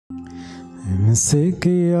امسك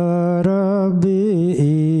يا ربي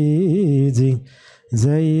ايدي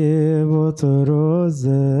زي بطرس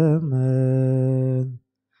زمان،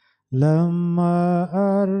 لما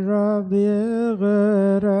قرب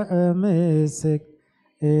يغرق مسك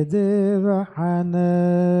ايدي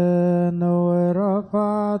بحنان،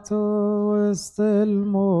 ورفعته وسط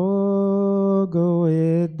الموج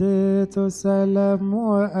واديته سلام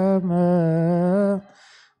وامان،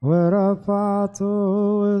 ورفعته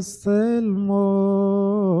وسط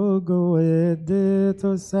الموج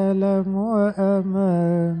واديته سلام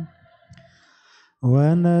وامان،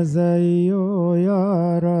 وانا زيه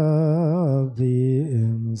يا ربي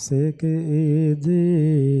امسك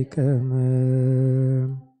ايدي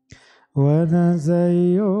كمان، وانا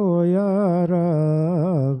زيه يا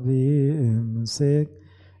ربي امسك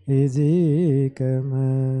ايدي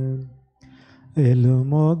كمان.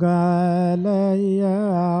 الموج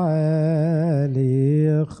عليا عالي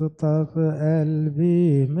يخطف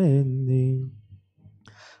قلبي مني،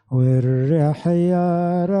 والريح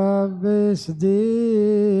يا رب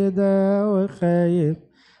شديدة وخايف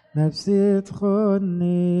نفسي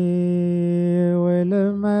تخني،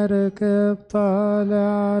 والمركب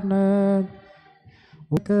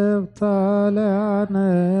طالع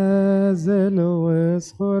نازل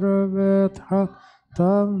وصخور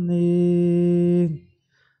بتحطمني،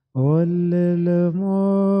 قول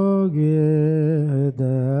الموج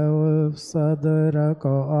يهدى وفي صدرك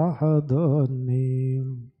احضني،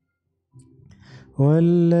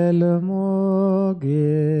 قول الموج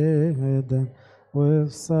يهدى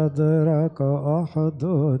وفي صدرك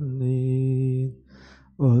احضني،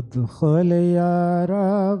 ادخل يا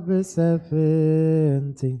رب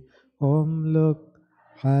سفينتي املك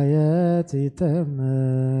حياتي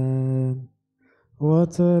تمام،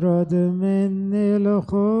 واطرد مني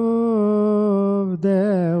الخوف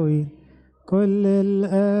داوي كل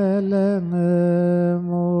الألم،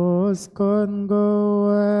 واسكن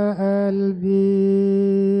جوا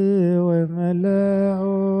قلبي وملأه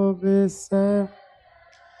بالسلام،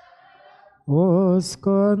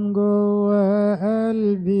 واسكن جوا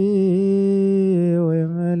قلبي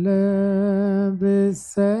وملأ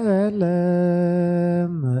بالسلام،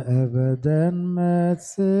 أبدا ما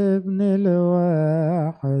تسيبني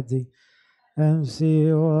لوحدي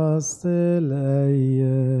أمشي وسط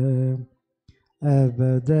الأيام،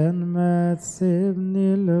 أبدا ما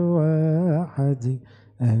تسيبني لوحدي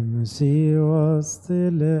أمشي وسط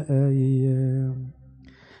الأيام.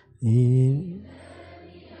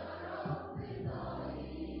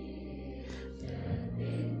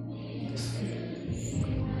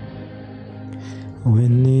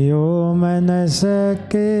 وإن يوم أنا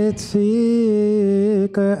شكيت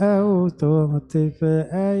فيك أو تهت في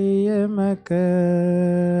أي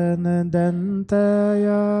مكان، ده أنت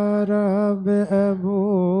يا رب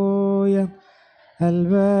أبويا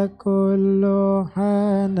قلبك كله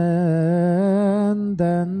حنان،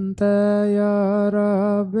 ده أنت يا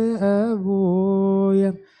رب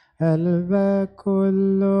أبويا قلبك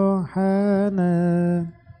كله حنان،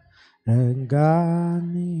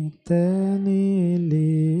 رجعني تاني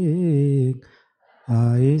ليك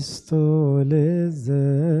عايز طول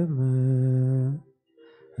الزمان،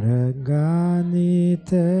 رجعني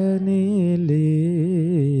تاني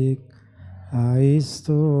ليك عايز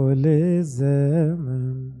طول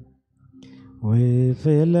الزمان،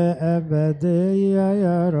 وفي الأبدية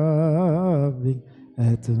يا ربي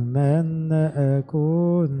أتمنى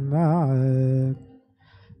أكون معاك،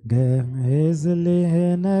 جهز لي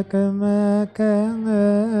هناك مكان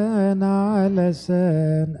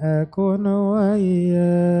علشان أكون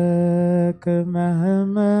وياك،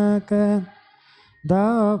 مهما كان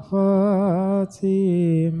ضعفاتي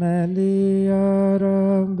مالي يا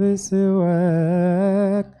رب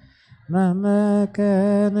سواك، مهما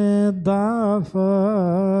كانت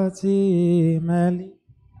ضعفاتي مالي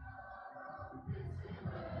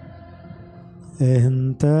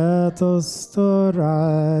انت تستر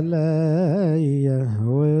عليا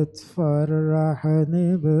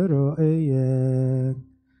وتفرحني برؤياك،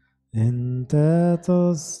 انت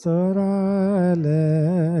تستر عليا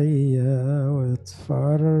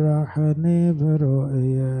وتفرحني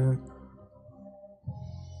برؤياك.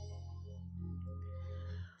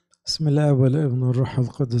 بسم الله والابن والروح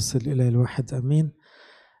القدس الاله الواحد امين.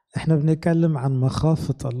 احنا بنتكلم عن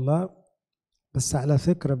مخافة الله، بس على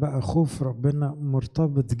فكرة بقى خوف ربنا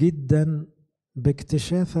مرتبط جدا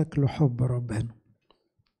باكتشافك لحب ربنا.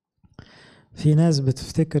 في ناس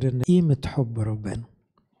بتفتكر ان قيمة حب ربنا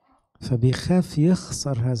فبيخاف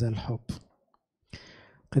يخسر هذا الحب.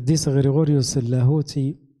 قديس غريغوريوس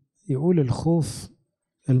اللاهوتي يقول الخوف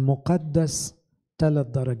المقدس 3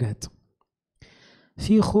 درجات.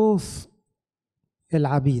 في خوف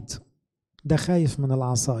العبيد، ده خايف من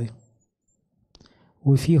العصاية.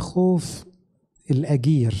 وفي خوف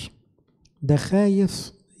الأجير، ده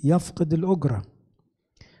خايف يفقد الأجرة.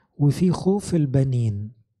 وفي خوف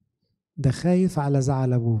البنين، ده خايف على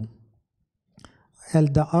زعل أبوه.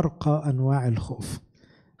 قال ده أرقى أنواع الخوف.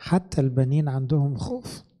 حتى البنين عندهم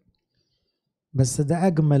خوف، بس ده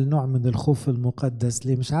أجمل نوع من الخوف المقدس.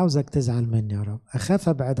 ليه؟ مش عاوزك تزعل مني يا رب، أخاف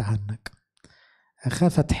أبعد عنك،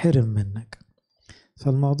 أخاف أتحرم منك.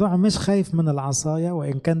 فالموضوع مش خايف من العصاية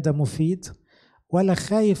وإن كان ده مفيد، ولا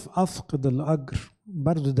خايف أفقد الأجر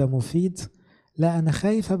برضو ده مفيد. لا، أنا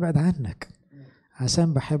خايف أبعد عنك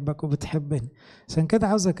عشان بحبك وبتحبني. عشان كده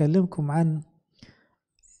عاوز أكلمكم عن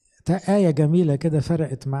آية جميلة كده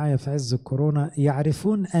فرقت معايا في عز الكورونا.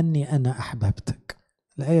 يعرفون أني أنا أحببتك.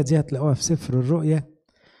 الآية دي هتلاقوها في سفر الرؤيا،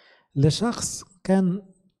 لشخص كان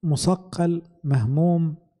مثقل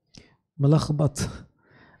مهموم ملخبط.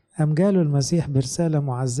 قام جاله المسيح برسالة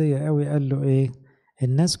معزية قوي، قال له إيه؟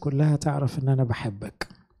 الناس كلها تعرف إن أنا بحبك.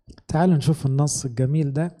 تعالوا نشوف النص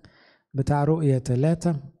الجميل ده بتاع رؤيا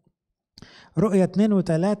 3. رؤيا 2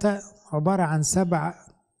 و3 عبارة عن 7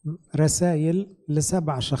 رسائل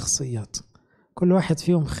ل7 شخصيات، كل واحد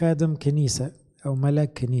فيهم خادم كنيسة أو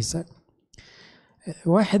ملاك كنيسة.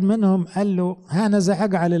 واحد منهم قال له: هانذا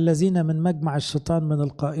أجعل الذين من مجمع الشيطان من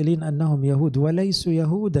القائلين أنهم يهود وليسوا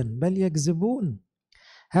يهودا بل يكذبون،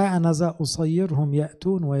 ها أنا ذا أصيرهم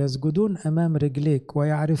يأتون ويسجدون أمام رجليك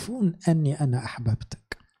ويعرفون أني أنا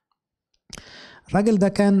أحببتك. الراجل ده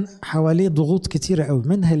كان حواليه ضغوط كتيرة قوي،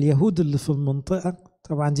 منها اليهود اللي في المنطقة.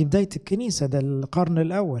 طبعا دي بداية الكنيسة، ده القرن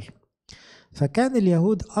الأول، فكان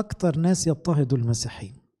اليهود أكتر ناس يضطهدوا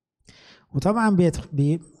المسيحيين. وطبعا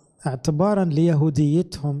اعتبارا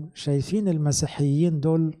ليهوديتهم شايفين المسيحيين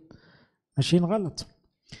دول ماشيين غلط.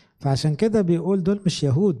 فعشان كده بيقول دول مش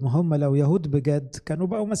يهود، ما هم لو يهود بجد كانوا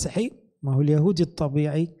بقوا مسيحيين. ما هو اليهودي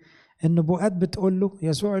الطبيعي النبوءات بتقول له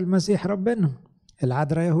يسوع المسيح ربنا،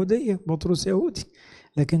 العذراء يهودية، بطرس يهودي.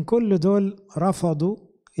 لكن كل دول رفضوا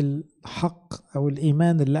الحق أو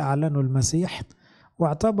الإيمان اللي أعلنه المسيح،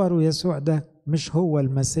 واعتبروا يسوع ده مش هو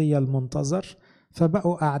المسيح المنتظر،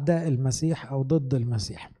 فبقوا أعداء المسيح أو ضد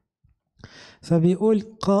المسيح. فبيقول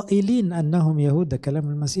قائلين أنهم يهود، ده كلام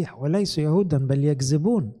المسيح، وليسوا يهودا بل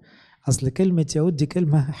يكذبون. أصل كلمة يهود دي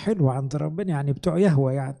كلمة حلوة عند ربنا، يعني بتوع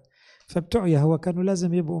يهوه يعني، فبتوع يهوه كانوا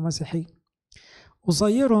لازم يبقوا مسيحيين.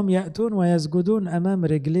 أصيرهم يأتون ويسجدون أمام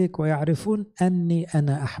رجليك ويعرفون أني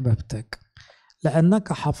أنا أحببتك،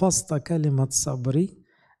 لأنك حفظت كلمة صبري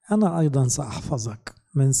أنا أيضا سأحفظك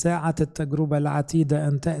من ساعة التجربة العتيدة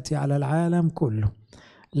أن تأتي على العالم كله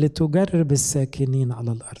لتجرب الساكنين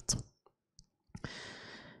على الأرض.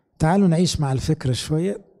 تعالوا نعيش مع الفكرة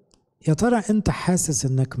شوية. يا ترى أنت حاسس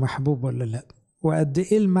أنك محبوب ولا لا؟ وقد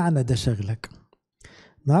إيه المعنى ده شغلك؟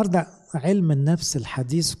 النهاردة علم النفس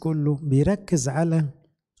الحديث كله بيركز على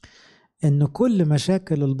أن كل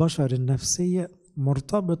مشاكل البشر النفسية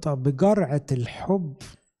مرتبطة بجرعة الحب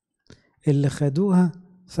اللي خدوها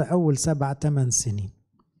في أول 7-8 سنين.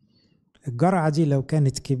 الجرعة دي لو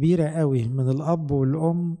كانت كبيرة قوي من الأب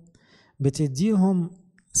والأم بتديهم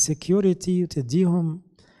security وتديهم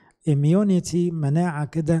immunity، مناعة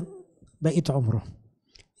كده بقيت عمره،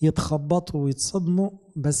 يتخبطوا ويتصدموا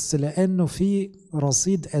بس لأنه في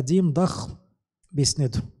رصيد قديم ضخم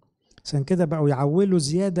بيسندهم. عشان كده بقوا يعولوا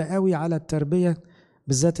زيادة قوي على التربية،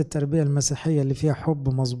 بالذات التربية المسيحية اللي فيها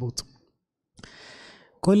حب مظبوط.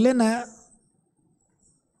 كلنا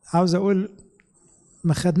عاوز أقول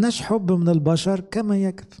ما خدناش حب من البشر كما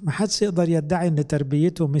يجب. ما حدش يقدر يدعي ان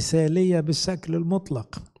تربيته مثالية بالشكل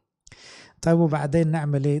المطلق. طيب وبعدين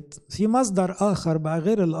نعمل ايه؟ في مصدر اخر بقى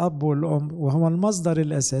غير الاب والام، وهو المصدر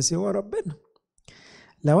الاساسي هو ربنا.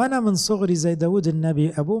 لو انا من صغري زي داود النبي،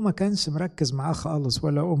 ابوه ما كانش مركز معاه خالص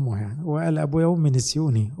ولا امه، يعني وقال ابويا وامي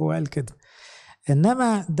نسيوني، هو قال كده.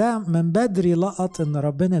 انما ده من بدري لقط ان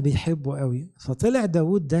ربنا بيحبه قوي، فطلع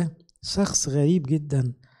داود ده شخص غريب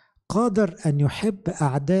جدا، قادر أن يحب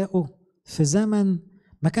أعدائه في زمن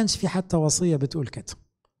ما كانش في حتى وصية بتقول كده.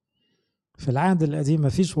 في العهد القديم ما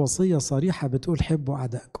فيش وصية صريحة بتقول حبوا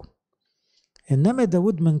أعدائكم. إنما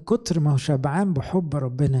داود من كتر ما هو شبعان بحب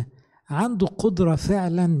ربنا عنده قدرة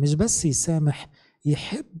فعلا مش بس يسامح،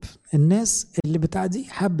 يحب الناس اللي بتعديه.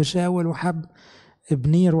 حب شاول وحب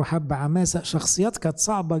ابنير وحب عماسة، شخصيات كانت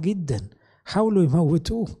صعبة جدا حاولوا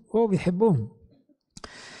يموتوه وهو بيحبهم.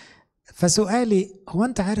 فسؤالي هو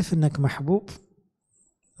أنت عارف أنك محبوب؟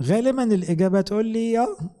 غالبا الإجابة تقول لي يا،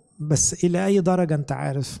 بس إلى أي درجة أنت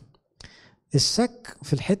عارف؟ الشك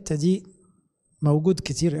في الحتة دي موجود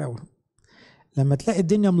كتير قوي. لما تلاقي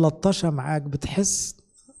الدنيا ملطشة معاك بتحس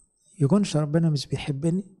يكونش ربنا مش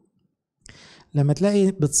بيحبني. لما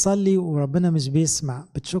تلاقي بتصلي وربنا مش بيسمع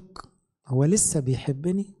بتشك هو لسه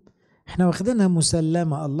بيحبني. احنا واخدينها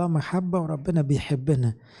مسلمة، الله محبة وربنا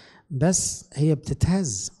بيحبنا، بس هي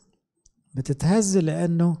بتتهز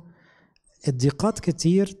لأنه الضيقات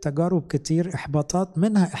كتير، تجارب كتير، إحباطات،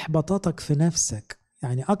 منها إحباطاتك في نفسك.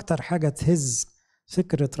 يعني أكتر حاجة تهز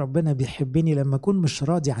فكرة ربنا بيحبني لما أكون مش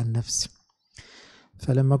راضي عن نفسي.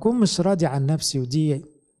 فلما أكون مش راضي عن نفسي، ودي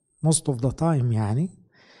most of the time يعني،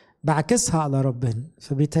 بعكسها على ربنا،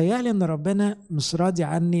 فبيتهيألي ان ربنا مش راضي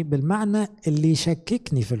عني بالمعنى اللي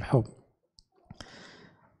يشككني في الحب،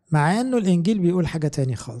 مع انه الانجيل بيقول حاجة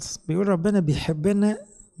تاني خالص. بيقول ربنا بيحبنا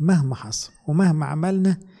مهما حصل ومهما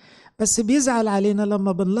عملنا، بس بيزعل علينا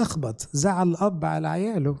لما بنلخبط. زعل الاب على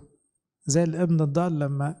عياله زي الابن الضال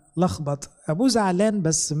لما لخبط، ابوه زعلان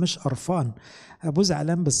بس مش قرفان، ابوه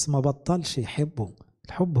زعلان بس ما بطلش يحبه.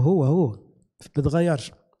 الحب هو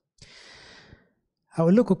بيتغيرش.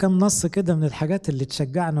 هقول لكم كم نص كده من الحاجات اللي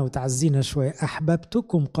تشجعنا وتعزينا شوية.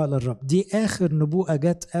 أحببتكم قال الرب، دي آخر نبوءة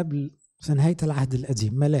جت قبل في نهاية العهد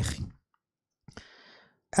القديم، ملاخي.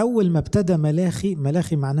 أول ما ابتدى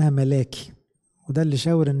ملاخي معناها ملاكي، وده اللي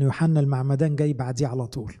شاور إن يوحنا المعمدان جاي بعديه على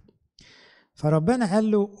طول. فربنا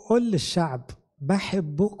قال له قل للشعب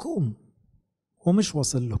بحبكم ومش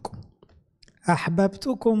واصل لكم.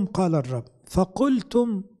 أحببتكم قال الرب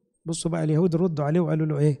فقلتم، بصوا بقى اليهود ردوا عليه وقالوا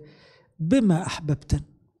له إيه؟ بما أحببتنا.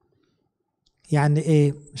 يعني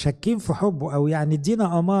ايه؟ شاكين في حبه، او يعني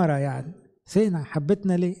ادينا اماره، يعني فين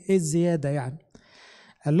حبتنا ليه؟ ايه الزياده يعني؟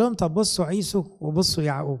 قال لهم طب بصوا عيسو وبصوا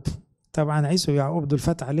يعقوب. طبعا عيسو ويعقوب دول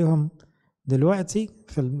فات عليهم دلوقتي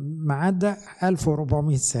في الميعاد ده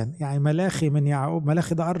 1400 سنه، يعني ملاخي من يعقوب،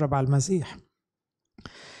 ملاخي ده قرب على المسيح.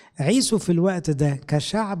 عيسو في الوقت ده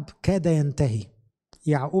كشعب كاد ينتهي،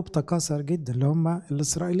 يعقوب تكاثر جدا اللي هم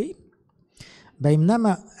الاسرائيليين،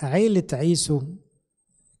 بينما عيله عيسو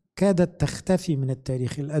كادت تختفي من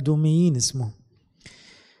التاريخ، الأدوميين اسمهم.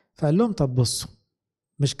 فقال لهم طب بصوا،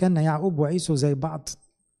 مش كان يعقوب وعيسو زي بعض؟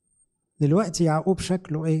 دلوقتي يعقوب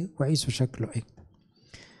شكله ايه وعيسو شكله ايه؟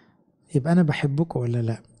 يبقى انا بحبكم ولا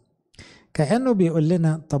لا؟ كأنه بيقول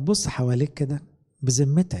لنا طب بص حواليك كده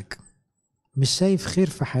بذمتك، مش شايف خير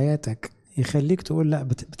في حياتك يخليك تقول لا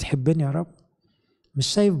بتحبني يا رب؟ مش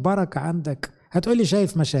شايف بركة عندك؟ هتقولي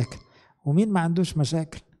شايف مشاكل، ومين ما عندوش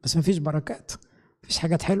مشاكل؟ بس مفيش بركات، مفيش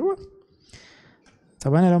حاجات حلوة.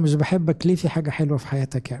 طب انا لو مش بحبك ليه في حاجة حلوة في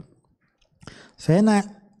حياتك يعني؟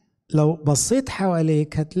 فهنا لو بصيت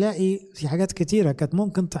حواليك هتلاقي في حاجات كتيرة كانت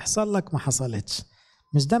ممكن تحصل لك ما حصلتش.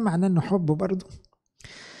 مش ده معناه انه حب برضو؟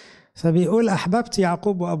 فبيقول احببت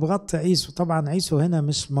يعقوب وابغضت عيسو. طبعا عيسو هنا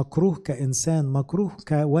مش مكروه كإنسان، مكروه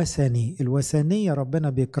كوثني. الوثنية ربنا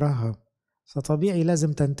بيكرهها، فطبيعي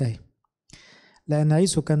لازم تنتهي، لأن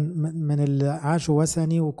عيسو كان من اللي عاشوا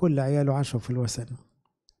وثني، وكل عياله عاشوا في الوثن.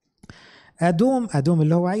 أدوم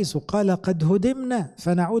اللي هو عيسو قال قد هدمنا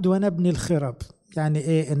فنعود ونبني الخرب. يعني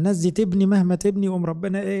ايه؟ الناس دي تبني مهما تبني،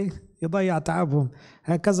 ربنا ايه؟ يضيع تعبهم.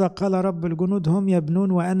 هكذا قال رب الجنود هم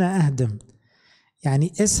يبنون وانا اهدم.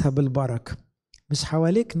 يعني اسهب البركة. مش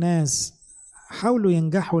حواليك ناس حاولوا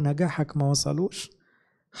ينجحوا نجاحك ما وصلوش،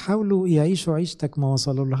 حاولوا يعيشوا عيشتك ما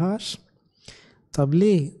وصلوا لهاش؟ طب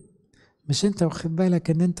ليه؟ مش انت واخد بالك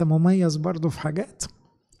ان انت مميز برضو في حاجات؟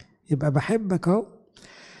 يبقى بحبك اهو.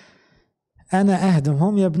 انا اهدم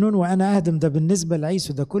هم يبنون وانا اهدم، ده بالنسبه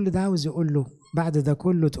لعيسو. ده كل ده عاوز يقول له بعد ده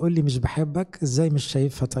كله تقول لي مش بحبك؟ ازاي مش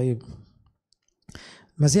شايفها؟ طيب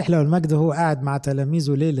المسيح له المجد هو قاعد مع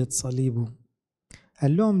تلاميذه ليله صليبه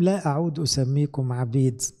قال لهم لا اعود اسميكم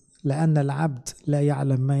عبيد، لان العبد لا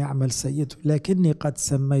يعلم ما يعمل سيده، لكني قد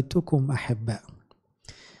سميتكم احباء.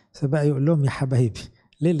 فبقى يقول لهم يا حبايبي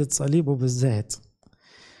ليله صليبه بالذات.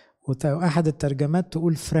 واحد الترجمات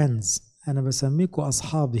تقول فريندز، انا بسميكم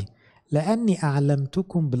اصحابي لأني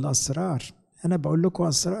أعلمتكم بالأسرار. أنا بقول لكم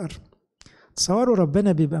أسرار. تصوروا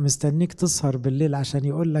ربنا بيبقى مستنيك تسهر بالليل عشان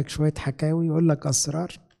يقول لك شوية حكاوي، يقول لك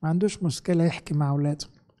أسرار. ما عندوش مشكلة يحكي مع أولاده،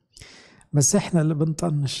 بس إحنا اللي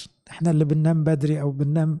بنطنش، إحنا اللي بننام بدري أو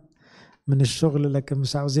بننام من الشغل، لكن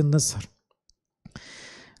مش عاوزين نسهر.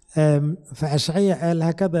 فأشعياء قال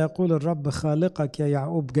هكذا يقول الرب خالقك يا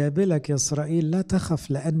يعقوب جابلك يا إسرائيل لا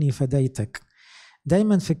تخف لأني فديتك.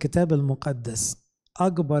 دايما في الكتاب المقدس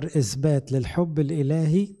أكبر إثبات للحب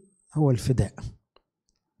الإلهي هو الفداء.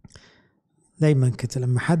 دايما كده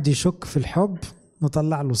لما حد يشك في الحب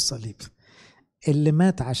نطلع له الصليب. اللي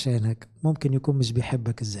مات عشانك ممكن يكون مش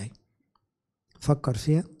بيحبك إزاي؟ فكر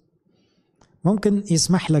فيها. ممكن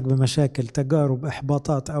يسمح لك بمشاكل، تجارب،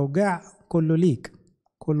 إحباطات، أوجاع، كله ليك،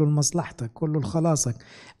 كله لمصلحتك، كله لخلاصك،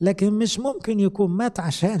 لكن مش ممكن يكون مات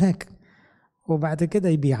عشانك وبعد كده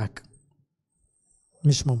يبيعك.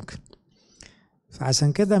 مش ممكن.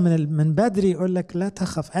 فعشان كده من بدري يقول لك لا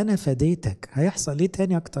تخف أنا فديتك. هيحصل إيه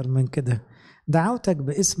تاني أكتر من كده؟ دعوتك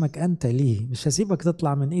باسمك أنت لي، مش هسيبك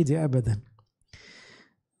تطلع من إيدي أبدا.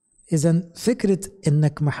 إذن فكرة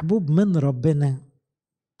إنك محبوب من ربنا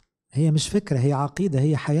هي مش فكرة، هي عقيدة،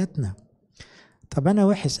 هي حياتنا. طب أنا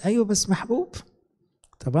وحش، أيوه بس محبوب.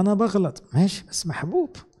 طب أنا بغلط، ماشي بس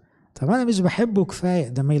محبوب. طب أنا مش بحبه كفاية،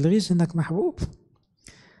 ده ما يلغيش إنك محبوب.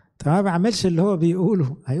 طب ما بعملش اللي هو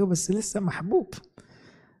بيقوله، أيوه بس لسه محبوب.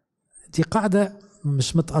 دي قاعدة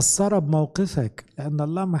مش متأثرة بموقفك، لأن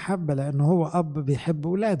الله محبة، لأنه هو أب بيحب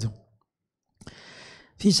ولاده.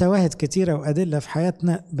 في شواهد كتيرة وأدلة في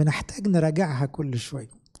حياتنا بنحتاج نراجعها كل شوي.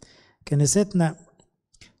 كنيستنا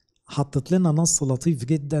حطت لنا نص لطيف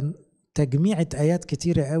جدا، تجميعة آيات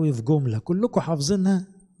كتيرة قوي في جملة كلكم حافظينها،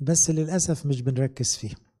 بس للأسف مش بنركز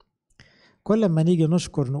فيها. كل ما نيجي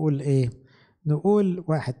نشكر نقول إيه؟ نقول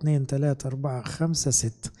 1 2 3 4 5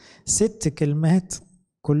 6، 6 كلمات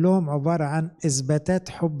كلهم عبارة عن إثباتات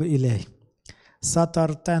حب إلهي.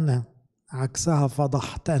 سترتنا عكسها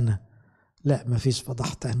فضحتنا، لا مفيش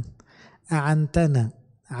فضحتنا. أعنتنا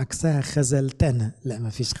عكسها خذلتنا، لا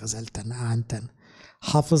مفيش خذلتنا، أعنتنا.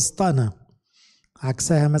 حفظتنا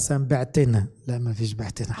عكسها مثلا بعتنا، لا مفيش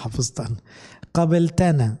بعتنا، حفظتنا.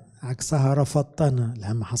 قبلتنا عكسها رفضتنا،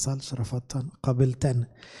 لا ما حصلش رفضتنا، قبلتنا.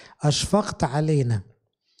 أشفقت علينا،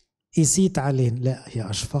 قسيت علينا، لا هي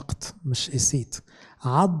أشفقت مش قسيت.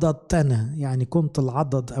 عضدتنا يعني كنت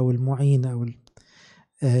العضد أو المعين أو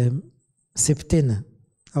سبتنا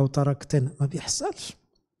أو تركتنا، ما بيحصلش.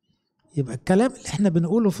 يبقى الكلام اللي احنا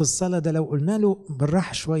بنقوله في الصلاة ده لو قلنا له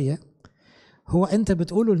بالراحة شوية، هو انت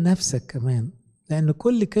بتقوله لنفسك كمان، لأن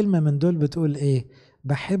كل كلمة من دول بتقول ايه؟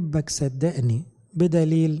 بحبك صدقني،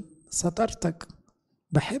 بدليل سترتك.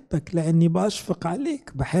 بحبك لأني بأشفق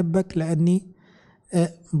عليك، بحبك لأني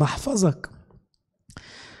بحفظك.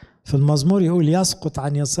 في المزمور يقول يسقط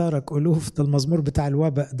عن يسارك ألوف، ده المزمور بتاع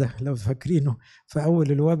الوباء ده لو فاكرينه في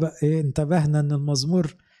أول الوباء. إيه انتبهنا أن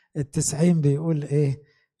المزمور 90 بيقول إيه؟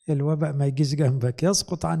 الوباء ما يجيش جنبك.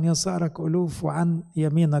 يسقط عن يسارك ألوف وعن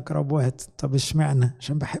يمينك ربوات. طب اشمعنى؟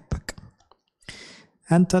 عشان بحبك.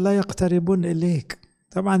 أنت لا يقتربون إليك.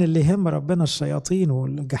 طبعا اللي يهم ربنا الشياطين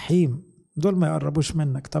والجحيم، دول ما يقربوش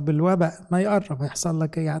منك. طب الوباء ما يقرب، هيحصل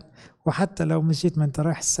لك ايه يعني؟ وحتى لو مشيت ما انت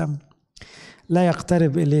رايح السما. لا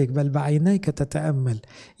يقترب إليك بل بعينيك تتأمل.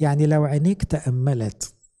 يعني لو عينيك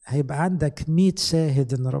تأملت هيبقى عندك 100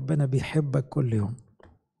 شاهد ان ربنا بيحبك كل يوم.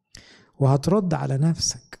 وهترد على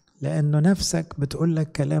نفسك، لأنه نفسك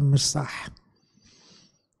بتقولك كلام مش صح.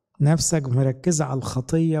 نفسك مركزة على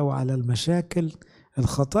الخطية وعلى المشاكل.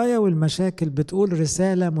 الخطايا والمشاكل بتقول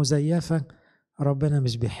رسالة مزيفة، ربنا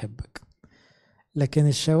مش بيحبك. لكن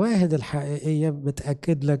الشواهد الحقيقية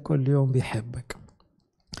بتأكد لك كل يوم بيحبك.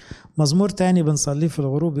 مزمور تاني بنصليه في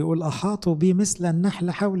الغروب يقول أحاطوا بي مثل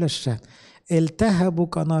النحل حول الشاه، التهبوا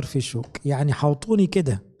كنار في شوك. يعني حوطوني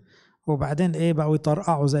كده وبعدين ايه بقوا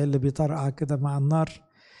يطرقعوا زي اللي بيطرقع كده مع النار.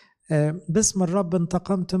 باسم الرب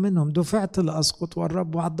انتقمت منهم، دفعت لأسقط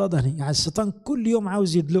والرب عضدني. يعني الشيطان كل يوم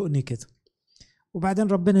عاوز يدلقني كده، وبعدين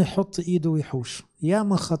ربنا يحط ايده ويحوش.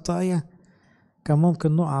 ياما خطايا كان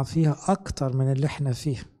ممكن نقع فيها اكتر من اللي احنا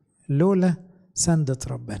فيه لولا سندة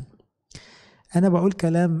ربنا. انا بقول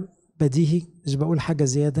كلام بديهي، مش بقول حاجة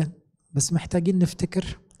زيادة، بس محتاجين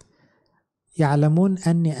نفتكر. يعلمون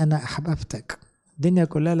اني انا احببتك. الدنيا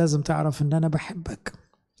كلها لازم تعرف ان انا بحبك.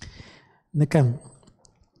 نكمل.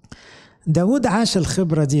 داود عاش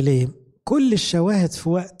الخبرة دي ليه؟ كل الشواهد في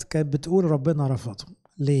وقت كانت بتقول ربنا رفضه.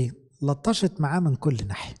 ليه؟ لطشت معاه من كل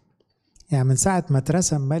ناحية. يعني من ساعة ما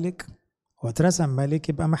اترسم ملك، واترسم ملك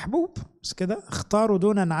يبقى محبوب، مش كده؟ اختاروا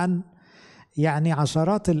دونا عن يعني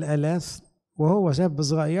عشرات الآلاف، وهو شاب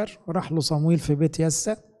صغير وراح له صمويل في بيت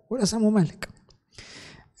يسى ورسمه ملك.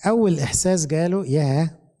 أول إحساس جاله ياه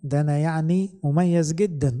ده أنا يعني مميز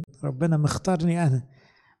جدا، ربنا مختارني أنا.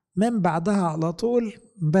 من بعدها على طول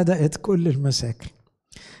بدأت كل المشاكل،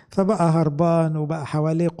 فبقى هربان وبقى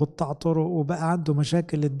حواليه قطاع طرق وبقى عنده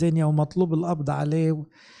مشاكل الدنيا ومطلوب القبض عليه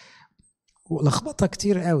ولخبطة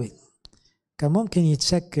كتير قوي. كان ممكن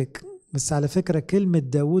يتشكك، بس على فكرة كلمة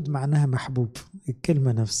داود معناها محبوب.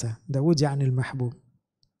 الكلمة نفسها داود يعني المحبوب.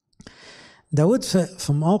 داود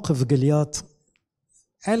في موقف جليات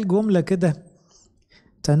قال جملة كده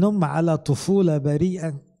تنم على طفولة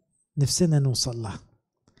بريئة نفسنا نوصل لها.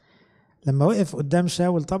 لما وقف قدام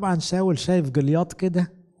شاول، طبعا شاول شايف جليات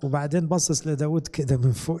كده وبعدين بصص لداود كده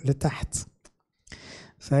من فوق لتحت،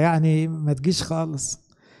 فيعني ما تجيش خالص.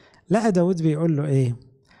 لقى داود بيقول له ايه؟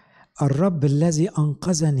 الرب الذي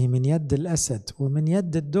أنقذني من يد الأسد ومن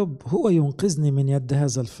يد الدب هو ينقذني من يد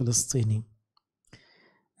هذا الفلسطيني.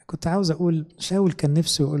 كنت عاوز أقول شاول كان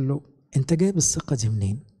نفسه يقول له انت جايب الثقة دي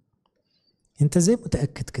منين؟ انت زي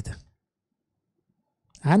متأكد كده؟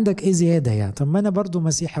 عندك ايه زيادة يعني؟ طب ما انا برضو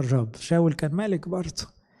مسيح الرب، شاول كان مالك برضو،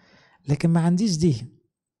 لكن ما عنديش دي.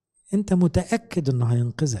 انت متأكد انه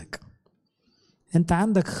هينقذك، انت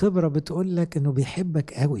عندك خبرة بتقولك انه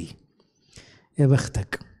بيحبك قوي. يا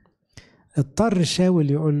بختك. اضطر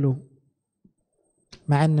شاول يقول له،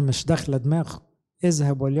 مع ان مش داخله دماغه،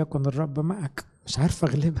 اذهب وليكن الرب معك، مش عارف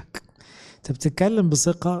اغلبك. انت بتتكلم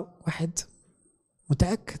بثقة، واحد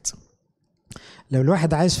متأكد. لو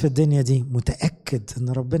الواحد عايش في الدنيا دي متأكد ان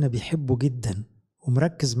ربنا بيحبه جدا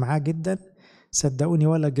ومركز معاه جدا، صدقوني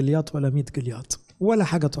ولا جلياط ولا 100 جلياط ولا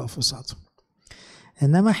حاجة تقف قصاده.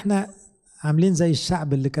 انما احنا عاملين زي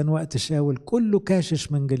الشعب اللي كان وقت شاول، كله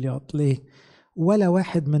كاشش من جلياط. ليه؟ ولا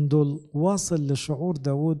واحد من دول واصل لشعور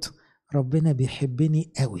داود ربنا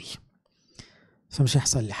بيحبني قوي فمش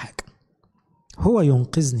هيحصل لي حاجة، هو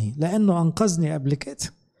ينقذني لأنه أنقذني قبل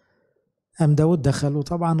كده. أم داود دخل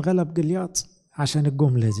وطبعا غلب جلياط عشان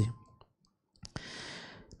الجملة دي.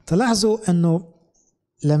 تلاحظوا أنه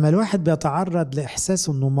لما الواحد بيتعرض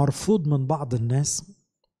لإحساسه أنه مرفوض من بعض الناس،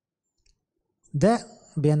 ده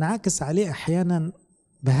بينعكس عليه أحيانا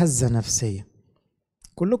بهزة نفسية.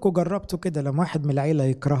 كلكم جربتوا كده، لما واحد من العيلة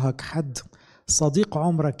يكرهك، حد صديق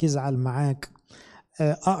عمرك يزعل معاك،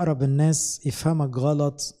 أقرب الناس يفهمك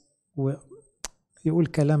غلط ويقول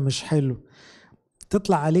كلام مش حلو،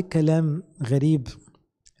 تطلع عليك كلام غريب.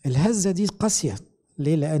 الهزة دي قاسية.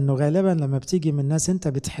 ليه؟ لأنه غالبا لما بتيجي من ناس انت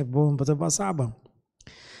بتحبهم بتبقى صعبة.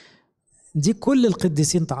 دي كل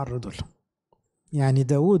القديسين تعرضوا لها. يعني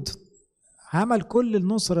داود عمل كل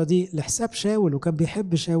النصرة دي لحساب شاول، وكان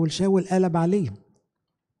بيحب شاول. شاول قلب عليه،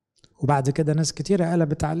 وبعد كده ناس كتيرة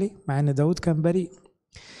قلبت عليه مع ان داود كان بريء.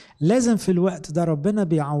 لازم في الوقت ده ربنا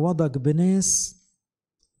بيعوضك بناس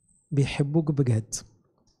بيحبوك بجد.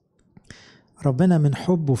 ربنا من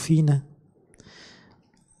حبه فينا،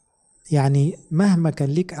 يعني مهما كان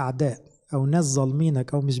ليك أعداء أو ناس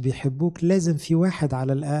ظالمينك أو مش بيحبوك، لازم في واحد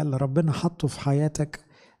على الأقل ربنا حطه في حياتك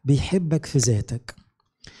بيحبك في ذاتك.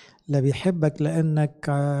 لا بيحبك لأنك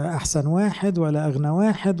أحسن واحد ولا أغنى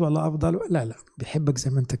واحد ولا أفضل، لا لا، بيحبك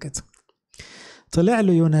زي ما أنت كده. طلع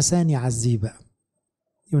له يونسان يعزيه بقى.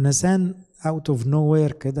 يونسان out of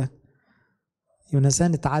nowhere كده.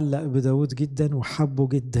 يونسان اتعلق بداود جدا وحبه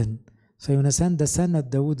جدا، فيونسان ده سند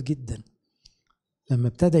داود جدا. لما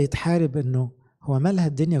ابتدى يتحارب انه هو مالها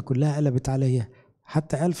الدنيا كلها قلبت عليا،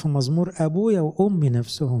 حتى قال في مزمور ابويا وامي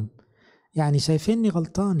نفسهم يعني شايفيني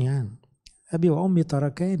غلطان، يعني ابي وامي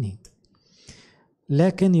تركاني.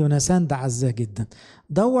 لكن يونسان ده عزاه جدا.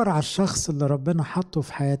 دور على الشخص اللي ربنا حطه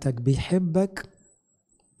في حياتك بيحبك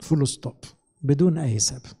فول ستوب بدون اي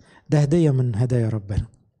سبب. ده هدية من هدايا ربنا.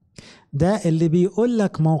 ده اللي بيقول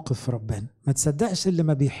لك موقف ربنا. ما تصدقش اللي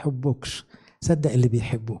ما بيحبوكش، صدق اللي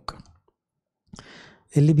بيحبوك.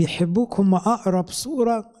 اللي بيحبوك هم أقرب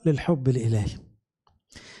صورة للحب الإلهي.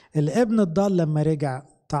 الابن الضال لما رجع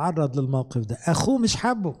تعرض للموقف ده، أخوه مش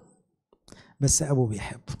حبه بس أبوه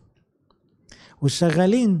بيحبه،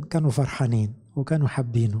 والشغالين كانوا فرحانين وكانوا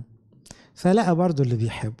حابينه، فلقى برضو اللي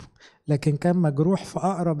بيحبه. لكن كان مجروح في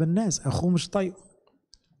أقرب الناس، أخوه مش طايقه.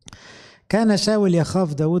 كان شاول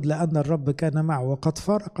يخاف داود لأن الرب كان معه، وقد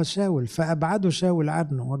فرق شاول فأبعده شاول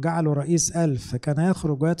عنه وجعله رئيس 1000، فكان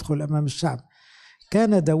يخرج ويدخل أمام الشعب.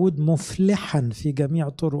 كان داود مفلحا في جميع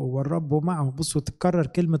طرقه والرب معه. بصوا تتكرر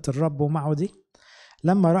كلمة الرب معه دي.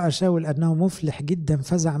 لما رأى شاول أنه مفلح جدا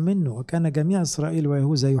فزع منه، وكان جميع إسرائيل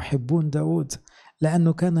ويهوذا يحبون داود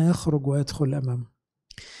لأنه كان يخرج ويدخل أمامه.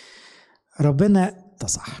 ربنا أنت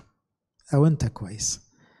صح، أو أنت كويس،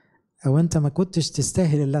 أو أنت ما كنتش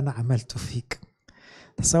تستاهل اللي أنا عملته فيك.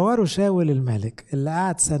 تصوروا شاول الملك اللي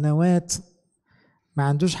قعد سنوات ما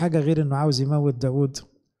عندوش حاجة غير أنه عاوز يموت داود،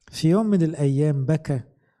 في يوم من الأيام بكى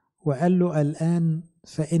وقال له الآن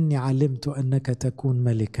فإني علمت أنك تكون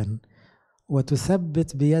ملكا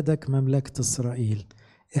وتثبت بيدك مملكة إسرائيل.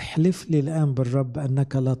 احلف لي الآن بالرب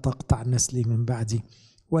أنك لا تقطع نسلي من بعدي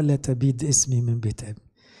ولا تبيد اسمي من بيت أبي.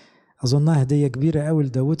 أظنها هدية كبيرة أوي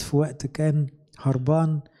لداود في وقت كان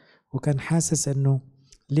هربان وكان حاسس أنه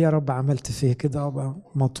ليه يا رب عملت فيه كده، أبقى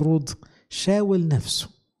مطرود. شاول نفسه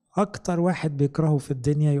أكتر واحد بيكرهه في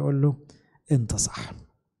الدنيا يقول له أنت صح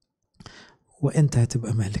وأنت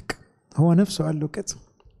هتبقى ملك. هو نفسه قال له كده.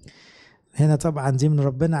 هنا طبعا دي من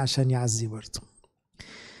ربنا عشان يعزي برضه.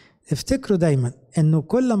 افتكروا دايما انه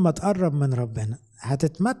كل ما تقرب من ربنا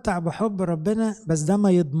هتتمتع بحب ربنا، بس ده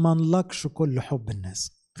ما يضمن لكش كل حب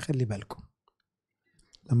الناس. خلي بالكم،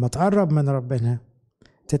 لما تقرب من ربنا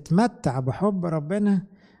تتمتع بحب ربنا،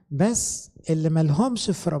 بس اللي ملهمش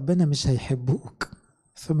في ربنا مش هيحبوك.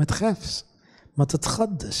 فما تخافش، ما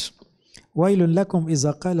تتخضش، ويل لكم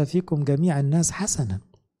إذا قال فيكم جميع الناس حسنا.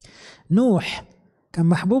 نوح كان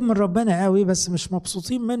محبوب من ربنا قوي بس مش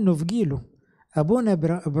مبسوطين منه في جيله. أبونا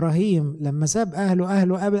إبراهيم لما ساب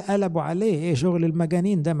أهله قلبوا عليه، إيه شغل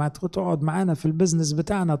المجانين ده، ما تقعد معانا في البزنس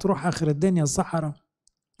بتاعنا، تروح آخر الدنيا الصحراء.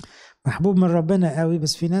 محبوب من ربنا قوي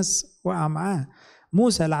بس في ناس وقع معاه.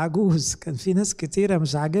 موسى العجوز كان في ناس كتيرة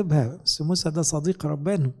مش عاجبها، بس موسى ده صديق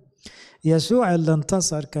ربنا. يسوع اللي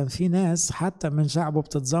انتصر كان في ناس حتى من شعبه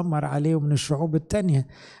بتتذمر عليه ومن الشعوب التانية.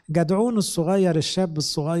 جدعون الصغير، الشاب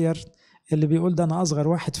الصغير اللي بيقول ده أنا أصغر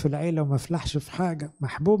واحد في العيلة وما فلحش في حاجة،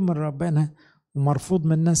 محبوب من ربنا ومرفوض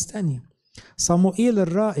من ناس تانية. صموئيل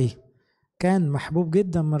الرائي كان محبوب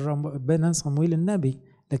جدا من ربنا، صموئيل النبي،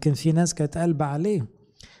 لكن في ناس كانت قلبة عليه.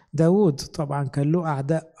 داود طبعا كان له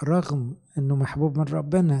أعداء رغم أنه محبوب من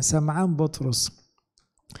ربنا. سمعان بطرس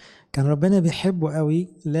كان ربنا بيحبه قوي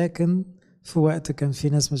لكن في وقت كان في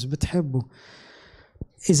ناس مش بتحبه.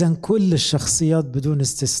 إذن كل الشخصيات بدون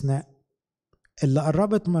استثناء اللي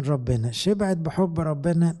قربت من ربنا شبعت بحب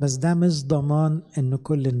ربنا، بس ده مش ضمان أن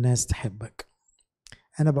كل الناس تحبك.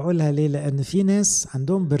 أنا بقولها ليه؟ لأن في ناس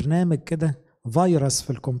عندهم برنامج كده، فيروس في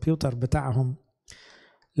الكمبيوتر بتاعهم،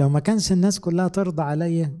 لو ما كانش الناس كلها ترضى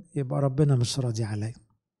عليا يبقى ربنا مش راضي عليا.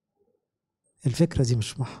 الفكرة دي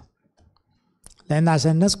مش صح، لأن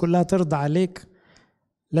عشان الناس كلها ترضى عليك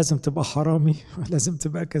لازم تبقى حرامي، لازم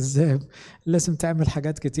تبقى كذاب، لازم تعمل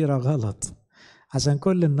حاجات كتيرة غلط عشان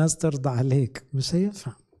كل الناس ترضى عليك. مش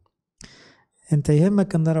هينفع. انت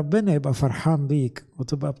يهمك ان ربنا يبقى فرحان بيك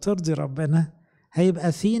وتبقى بترضي ربنا.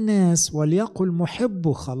 هيبقى في ناس وليقل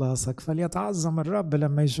محب خلاصك فليتعظم الرب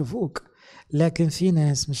لما يشوفوك، لكن في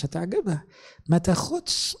ناس مش هتعجبها. ما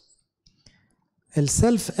تاخدش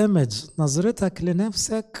السلف ايمج، نظرتك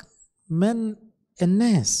لنفسك، من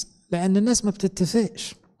الناس، لأن الناس ما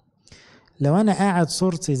بتتفقش. لو أنا قاعد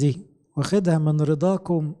صورتي دي واخدها من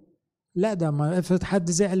رضاكم، لا ده ما افرض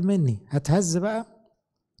حد زعل مني هتهز بقى.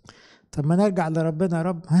 طب ما نرجع لربنا، يا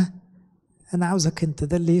رب أنا عاوزك أنت،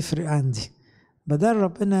 ده اللي يفرق عندي. بدل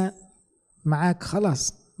ربنا معاك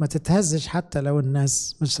خلاص ما تتهزش حتى لو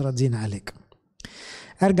الناس مش راضين عليك.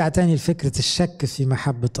 أرجع تاني لفكرة الشك في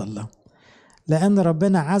محبة الله، لأن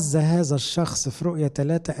ربنا عز هذا الشخص في رؤية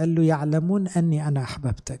 3 قال له يعلمون أني أنا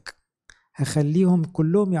أحببتك، هخليهم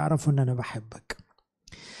كلهم يعرفوا أن أنا بحبك.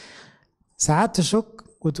 ساعات تشك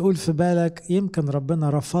وتقول في بالك يمكن ربنا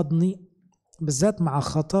رفضني، بالذات مع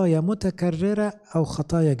خطايا متكررة أو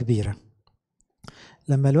خطايا كبيرة.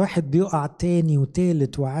 لما الواحد بيقع تاني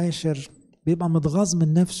وتالت وعاشر بيبقى متغاظ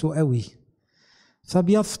من نفسه قوي،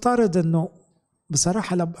 فبيفترض أنه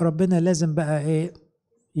بصراحة ربنا لازم بقى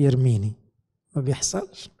يرميني. ما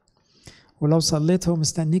بيحصلش. ولو صليت هو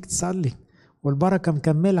مستنيك تصلي، والبركة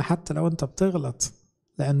مكملة حتى لو انت بتغلط،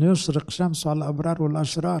 لأنه يشرق شمسه على الأبرار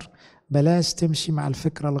والأشرار. بلاش تمشي مع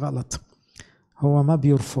الفكرة الغلط. هو ما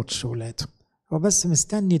بيرفضش ولاده، هو بس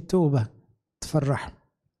مستني التوبة تفرحه.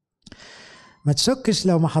 ما تشكش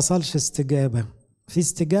لو ما حصلش استجابة. في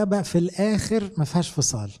استجابة في الآخر ما فيهاش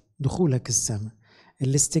فصال، دخولك السماء.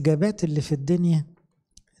 الاستجابات اللي في الدنيا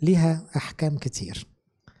ليها أحكام كتير،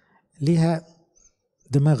 ليها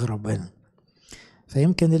دماغ ربنا.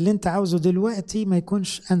 فيمكن اللي انت عاوزه دلوقتي ما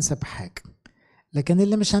يكونش أنسب حاجة، لكن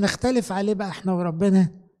اللي مش هنختلف عليه بقى احنا وربنا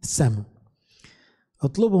السماء.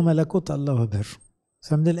 اطلبوا ملكوت الله وبره.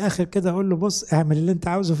 فمن الآخر كده أقول له بص اعمل اللي انت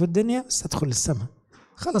عاوزه في الدنيا بس ادخل السماء.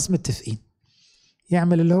 خلاص متفقين.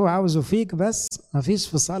 يعمل اللي هو عاوزه فيك بس ما فيش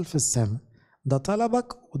فصال في السماء. ده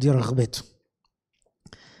طلبك ودي رغبته.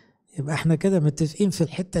 يبقى احنا كده متفقين في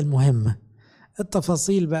الحتة المهمة.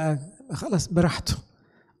 التفاصيل بقى خلاص براحته.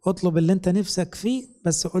 اطلب اللي انت نفسك فيه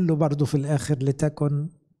بس قول له برضو في الآخر لتكن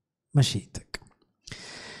مشيئتك.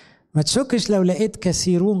 ما تشكش لو لقيت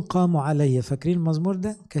كثيرون قاموا علي. فاكرين المزمور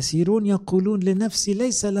ده؟ كثيرون يقولون لنفسي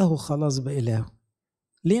ليس له خلاص بإله.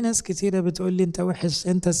 ليه ناس كثيرة بتقول لي انت وحش،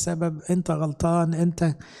 انت السبب، انت غلطان،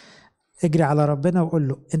 انت. اجري على ربنا وقول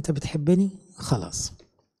له انت بتحبني خلاص،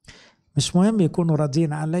 مش مهم يكونوا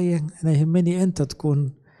راضين عليا، انا يهمني انت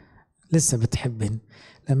تكون لسه بتحبني.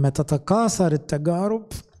 لما تتكاثر التجارب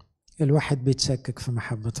الواحد بيتشكك في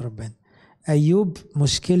محبة ربنا. أيوب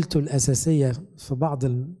مشكلته الأساسية في بعض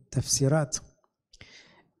التفسيرات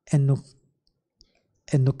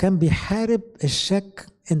إنه كان بيحارب الشك.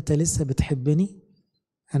 أنت لسه بتحبني،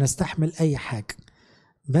 أنا استحمل أي حاجة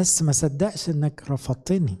بس ما صدقش إنك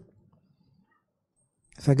رفضتني.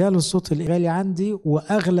 فجاله الصوت الغالي عندي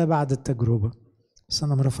وأغلى بعد التجربة، بس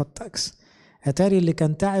أنا ما رفضتكش. أتاري اللي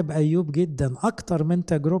كان تعب أيوب جدا أكتر من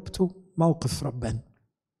تجربته موقف ربنا،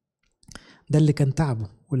 ده اللي كان تعبه.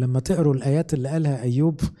 ولما تقروا الآيات اللي قالها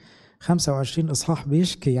أيوب 25 إصحاح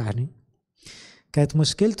بيشكي، يعني كانت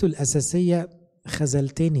مشكلته الأساسية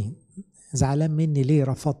خذلتني، زعلان مني ليه؟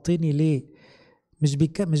 رفضتني ليه؟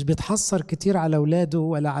 مش بيتحسر كتير على اولاده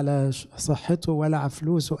ولا على صحته ولا على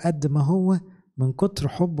فلوسه، قد ما هو من كتر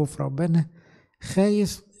حبه في ربنا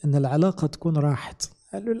خايف ان العلاقة تكون راحت.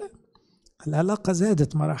 قال له لا، العلاقة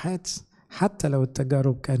زادت ما راحتش، حتى لو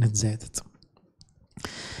التجارب كانت زادت.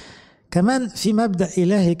 كمان في مبدأ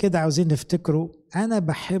إلهي كده عاوزين نفتكره، أنا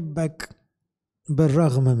بحبك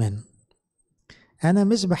بالرغم من، أنا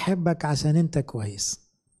مش بحبك عشان أنت كويس.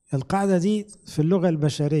 القاعدة دي في اللغة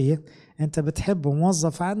البشرية، أنت بتحب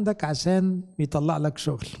موظف عندك عشان يطلع لك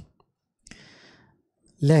شغل،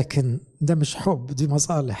 لكن ده مش حب، دي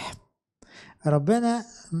مصالح. ربنا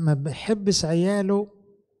ما بيحبش عياله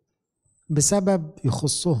بسبب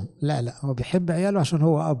يخصهم، لا لا، هو بيحب عياله عشان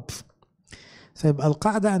هو أب. فيبقى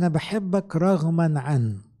القاعدة أنا بحبك رغما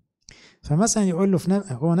عن. فمثلا يقول له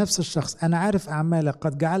هو نفس الشخص، أنا عارف أعمالك،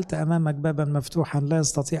 قد جعلت أمامك بابا مفتوحا لا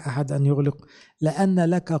يستطيع أحد أن يغلق، لأن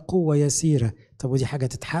لك قوة يسيرة. طب ودي حاجة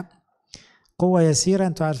تتحب؟ قوة يسيرة،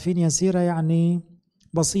 أنتوا عارفين يسيرة يعني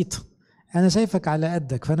بسيطة. أنا شايفك على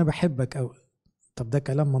قدك فأنا بحبك أوي. طب ده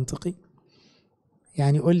كلام منطقي؟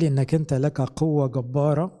 يعني قول لي إنك أنت لك قوة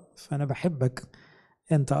جبارة فأنا بحبك.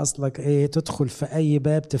 أنت أصلك إيه؟ تدخل في أي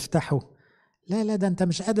باب تفتحه؟ لا لا، ده أنت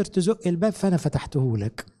مش قادر تزق الباب فأنا فتحته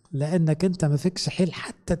لك، لأنك أنت ما فيكش حيل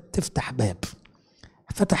حتى تفتح باب،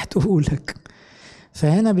 فتحته لك.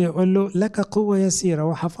 فهنا بيقول له لك قوة يسيرة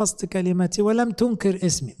وحفظت كلمتي ولم تنكر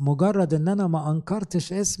اسمي. مجرد ان انا ما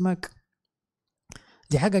انكرتش اسمك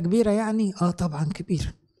دي حاجة كبيرة يعني؟ طبعا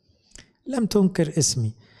كبيرة. لم تنكر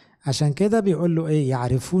اسمي، عشان كده بيقول له ايه؟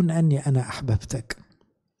 يعرفون اني انا احببتك.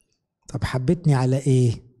 طب حبتني على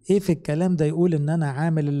ايه؟ ايه في الكلام ده يقول ان انا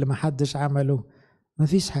عامل اللي محدش عمله؟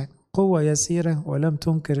 مفيش حاجة. قوة يسيرة ولم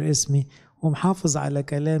تنكر اسمي ومحافظ على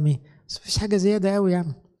كلامي، بس مفيش حاجة زيادة قوي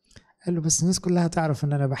يعني. قال له بس الناس كلها تعرف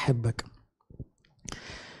ان انا بحبك.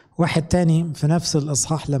 واحد تاني في نفس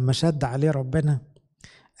الاصحاح لما شد عليه ربنا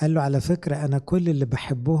قال له على فكرة انا كل اللي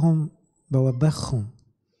بحبهم بوبخهم،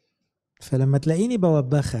 فلما تلاقيني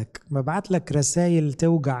بوبخك ببعت لك رسائل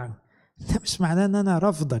توجع، ده مش معناه ان انا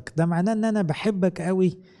رفضك، ده معناه ان انا بحبك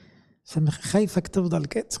قوي فخايفك تفضل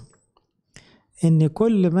كده. ان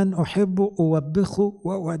كل من احبه اوبخه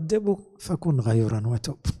واؤدبه فكن غيرا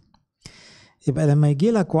وتوب. يبقى لما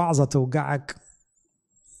يجي لك وعظة توجعك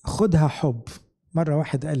خدها حب. مرة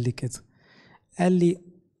واحد قال لي كده، قال لي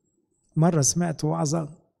مرة سمعت وعظة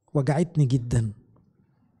وجعتني جدا،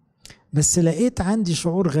 بس لقيت عندي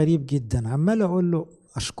شعور غريب جدا، عمال اقول له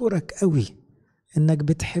اشكرك قوي انك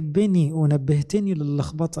بتحبني ونبهتني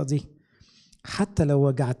للخبطة دي حتى لو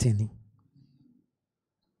وجعتني.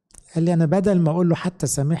 قال لي انا بدل ما اقول له حتى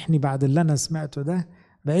سامحني بعد اللي انا سمعته ده،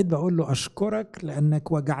 بقيت بقول له اشكرك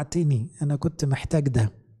لانك وجعتني، انا كنت محتاج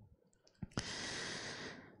ده.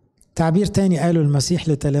 تعبير تاني قاله المسيح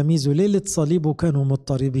لتلاميذه ليلة صليبه كانوا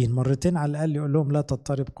مضطربين، مرتين على الأقل يقول لهم لا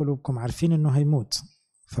تضطرب قلوبكم، عارفين انه هيموت،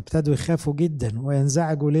 فابتدوا يخافوا جدا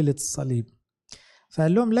وينزعجوا ليلة الصليب.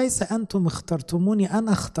 فقال لهم ليس أنتم اخترتموني،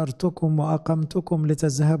 أنا اخترتكم وأقمتكم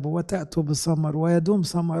لتذهبوا وتأتوا بثمر ويدوم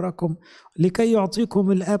ثمركم لكي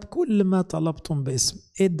يعطيكم الآب كل ما طلبتم باسم.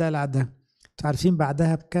 ايه الدلع ده؟ عارفين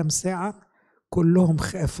بعدها بكام ساعة كلهم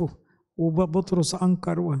خافوا وبطرس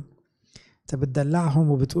أنكر. انت بتدلعهم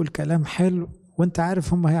وبتقول كلام حلو وانت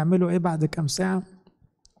عارف هم هيعملوا ايه بعد كام ساعة.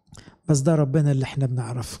 بس ده ربنا اللي احنا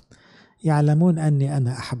بنعرفه، يعلمون اني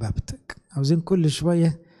انا احببتك. عاوزين كل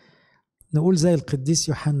شوية نقول زي القديس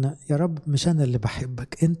يوحنا، يا رب مش انا اللي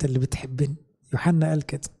بحبك، انت اللي بتحبني. يوحنا قال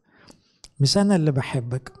كده، مش انا اللي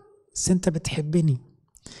بحبك بس انت بتحبني.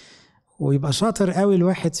 ويبقى شاطر قوي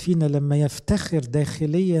الواحد فينا لما يفتخر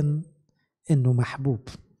داخليا انه محبوب.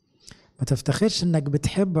 ما تفتخرش انك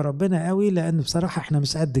بتحب ربنا قوي، لان بصراحة احنا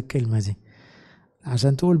مش قد الكلمة دي.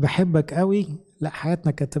 عشان تقول بحبك قوي، لا،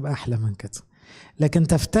 حياتنا كانت تبقى احلى من كده. لكن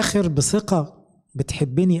تفتخر بثقة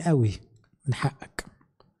بتحبني قوي، من حقك،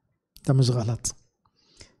 ده مش غلط.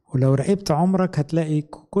 ولو راقبت عمرك هتلاقي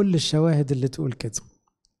كل الشواهد اللي تقول كده.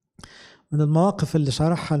 من المواقف اللي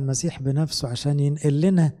شرحها المسيح بنفسه عشان ينقل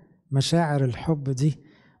لنا مشاعر الحب دي،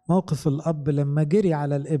 موقف الأب لما جري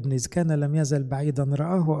على الابن إذ كان لم يزل بعيدا،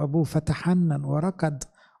 رآه أبوه فتحنن وركض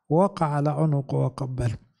ووقع على عنقه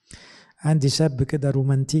وقبله. عندي شاب كده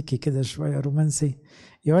رومانتيكي كده شوية رومانسي،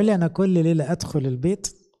 يقول لي أنا كل ليلة أدخل البيت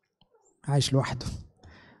عايش لوحده،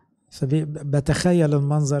 فبتخيل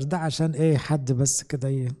المنظر ده عشان إيه؟ حد بس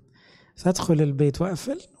كده فأدخل البيت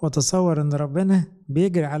وأقفل وأتصور إن ربنا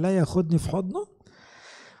بيجري عليا ياخدني في حضنه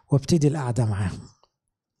وابتدي القعدة معاه،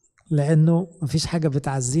 لأنه مفيش حاجة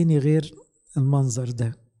بتعزيني غير المنظر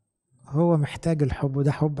ده. هو محتاج الحب،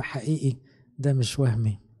 وده حب حقيقي، ده مش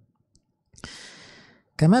وهمي.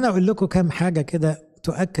 كمان أقول لكم كام حاجة كده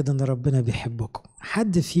تؤكد ان ربنا بيحبكم.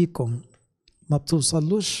 حد فيكم ما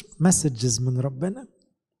بتوصلوش مسجز من ربنا؟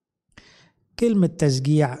 كلمة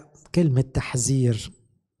تشجيع، كلمة تحذير،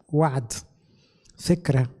 وعد،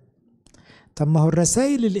 فكرة. طب ما هو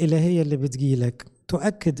الرسائل الإلهية اللي بتجيلك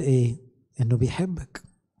تؤكد ايه؟ انه بيحبك.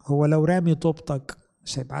 هو لو رامي طوبتك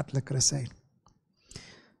مش هيبعت لك رسائل،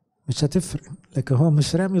 مش هتفرق. لكن هو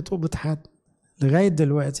مش رامي طوبة حد، لغاية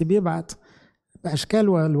دلوقتي بيبعت بأشكال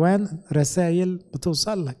وألوان رسائل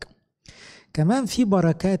بتوصل لك. كمان في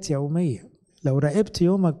بركات يومية، لو راقبت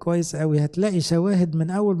يومك كويس قوي هتلاقي شواهد من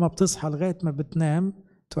أول ما بتصحى لغاية ما بتنام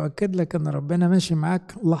تؤكد لك أن ربنا ماشي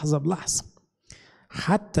معاك لحظة بلحظة.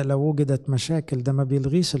 حتى لو وجدت مشاكل ده ما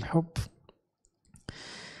بيلغيش الحب.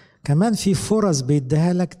 كمان في فرص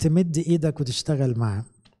بيديها لك تمد إيدك وتشتغل معاه.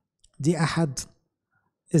 دي أحد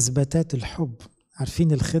إثباتات الحب.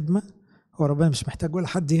 عارفين الخدمة؟ هو ربنا مش محتاج ولا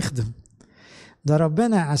حد يخدم، ده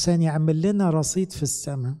ربنا عشان يعمل لنا رصيد في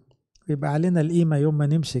السماء ويبقى علينا القيمة يوم ما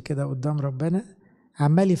نمشي كده قدام ربنا،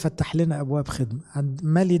 عمال يفتح لنا أبواب خدمة،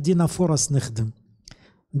 عمال يدينا فرص نخدم.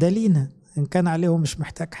 ده لينا إن كان عليه مش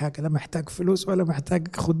محتاج حاجة، لا محتاج فلوس ولا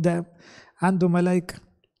محتاج خدام، عنده ملايكة.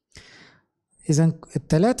 إذن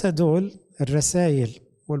الثلاثة دول، الرسائل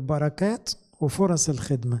والبركات وفرص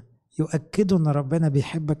الخدمة، يؤكدوا أن ربنا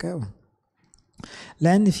بيحبك أوي.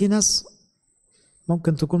 لأن في ناس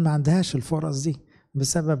ممكن تكون ما عندهاش الفرص دي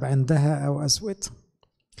بسبب عندها أو قسوتها.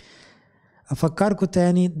 أفكركم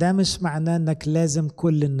تاني، ده مش معناه أنك لازم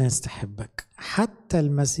كل الناس تحبك. حتى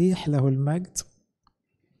المسيح له المجد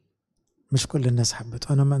مش كل الناس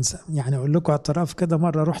حبته. أنا منسى يعني أقول لكم اعتراف كده.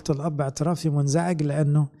 مرة رحت الأب اعترافي منزعج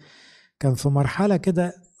لأنه كان في مرحلة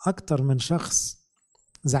كده أكتر من شخص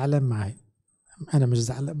زعلان معي. أنا مش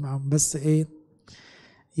زعلان معهم، بس إيه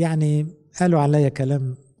يعني قالوا عليا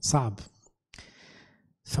كلام صعب.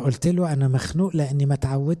 فقلت له أنا مخنوق لأني ما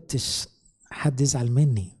تعودتش حد يزعل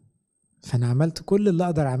مني، فأنا عملت كل اللي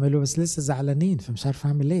أقدر أعمله بس لسه زعلانين فمش عارف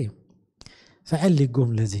أعمل إيه. فقال لي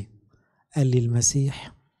الجملة دي، قال لي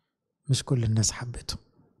المسيح مش كل الناس حبته.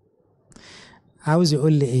 عاوز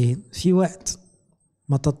يقول لي إيه؟ في وقت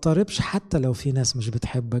ما تضطربش حتى لو في ناس مش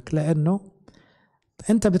بتحبك، لأنه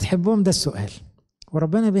أنت بتحبهم ده السؤال،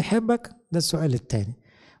 وربنا بيحبك ده السؤال التاني.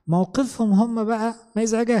 موقفهم هم بقى ما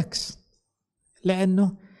يزعجكش،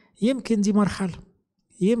 لأنه يمكن دي مرحلة،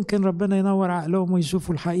 يمكن ربنا ينور عقلهم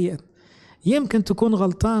ويشوفوا الحقيقة، يمكن تكون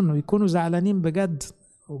غلطان ويكونوا زعلانين بجد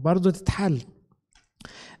وبرضه تتحل.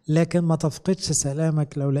 لكن ما تفقدش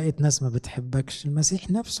سلامك لو لقيت ناس ما بتحبكش.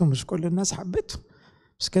 المسيح نفسه مش كل الناس حبته،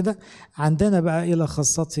 مش كده؟ عندنا بقى إلى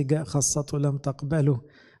خاصته جاء خاصته لم تقبله.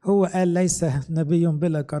 هو قال ليس نبي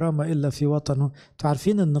بلا كرامة إلا في وطنه.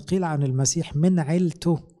 تعرفين أن قيل عن المسيح من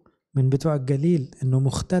عيلته، من بتوع الجليل، أنه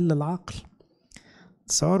مختل العقل.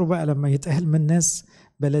 تصوروا بقى لما يتقال من ناس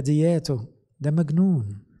بلدياته ده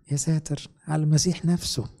مجنون. يا ساتر على المسيح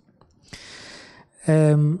نفسه.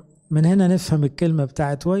 من هنا نفهم الكلمة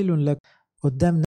بتاعت ويل لك قدام